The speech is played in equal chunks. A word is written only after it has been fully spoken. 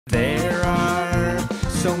There are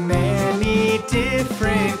so many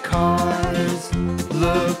different cars.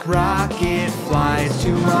 Look, rocket flies to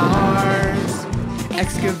Mars.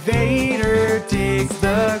 Excavator digs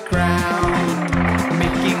the ground,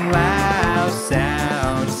 making loud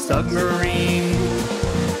sounds. Submarine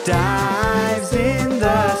dives in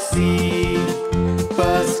the sea.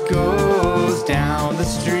 Bus goes down the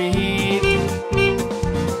street.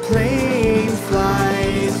 Plane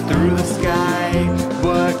flies through the sky.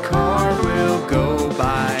 What car will go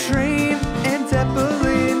by? Train and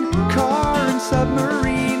zeppelin, car and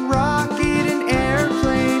submarine, rocket and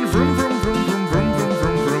airplane. Vroom, vroom, vroom, vroom, vroom, vroom,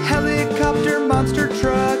 vroom, vroom. Helicopter, monster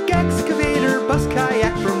truck, excavator, bus,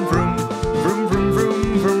 kayak. Vroom, vroom, vroom, vroom,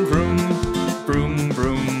 vroom, vroom, vroom. Vroom,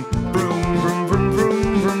 vroom, vroom, vroom, vroom,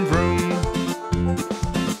 vroom, vroom, vroom.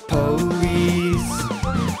 Police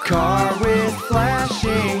car with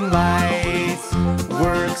flashing lights,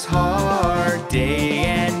 works hard day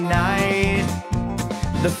and night.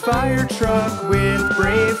 The fire truck with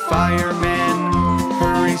brave firemen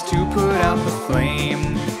hurries to put out the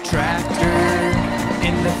flame. Tractor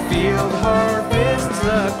in the field harvests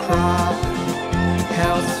the crop,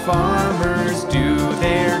 helps farmers do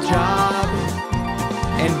their job.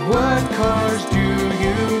 And what cars do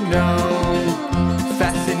you know?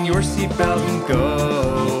 Fasten your seatbelt and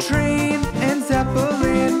go. Train and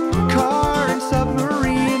zeppelin, car and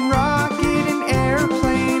submarine, rocket and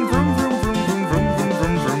airplane. Vroom, vroom, vroom, vroom, vroom, vroom,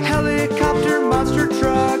 vroom, vroom. Helicopter, monster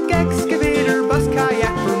truck, excavator, bus,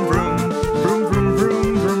 kayak. Vroom, vroom, vroom, vroom,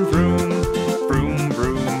 vroom, vroom, vroom. Vroom,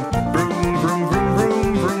 vroom, vroom, vroom, vroom, vroom,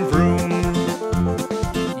 vroom, vroom.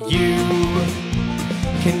 You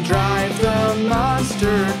can drive the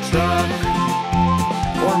monster truck,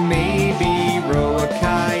 or maybe row a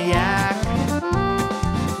kayak.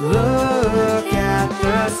 Look at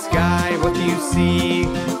the sky, what do you see?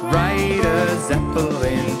 Ride a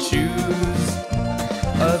zeppelin, choose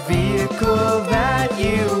a vehicle that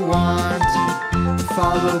you want.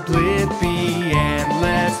 Follow Blippi and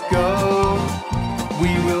let's go.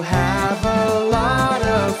 We will